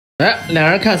哎，俩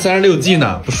人看36G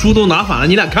呢，书都拿反了，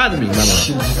你俩看得明白吗？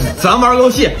咱玩个游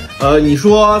戏，你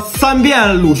说3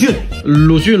遍鲁迅，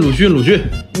鲁迅，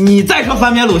你再说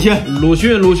3遍鲁迅，鲁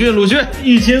迅，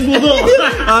欲擒故纵。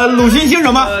鲁迅姓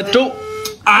什么？周。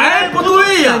哎，不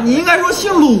对呀，你应该说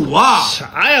姓鲁啊。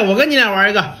啥呀？我跟你俩玩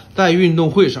一个，在运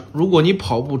动会上，如果你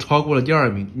跑步超过了第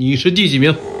2名，你是第几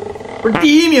名？不是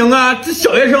第1名啊，这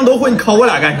小学生都会，你考我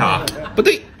俩干啥？不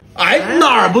对。哎，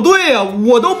哪儿不对呀？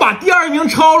我都把第2名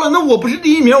超了，那我不是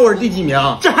第1名，我是第几名？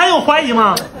这还有怀疑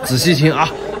吗？仔细听啊，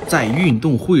在运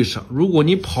动会上，如果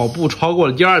你跑步超过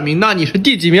了第2名，那你是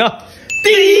第几名？第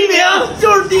1名，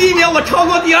就是第1名，我超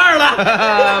过第2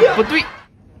了。不对。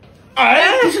哎，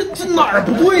不是，这哪儿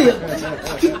不对呀？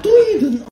这对的呢。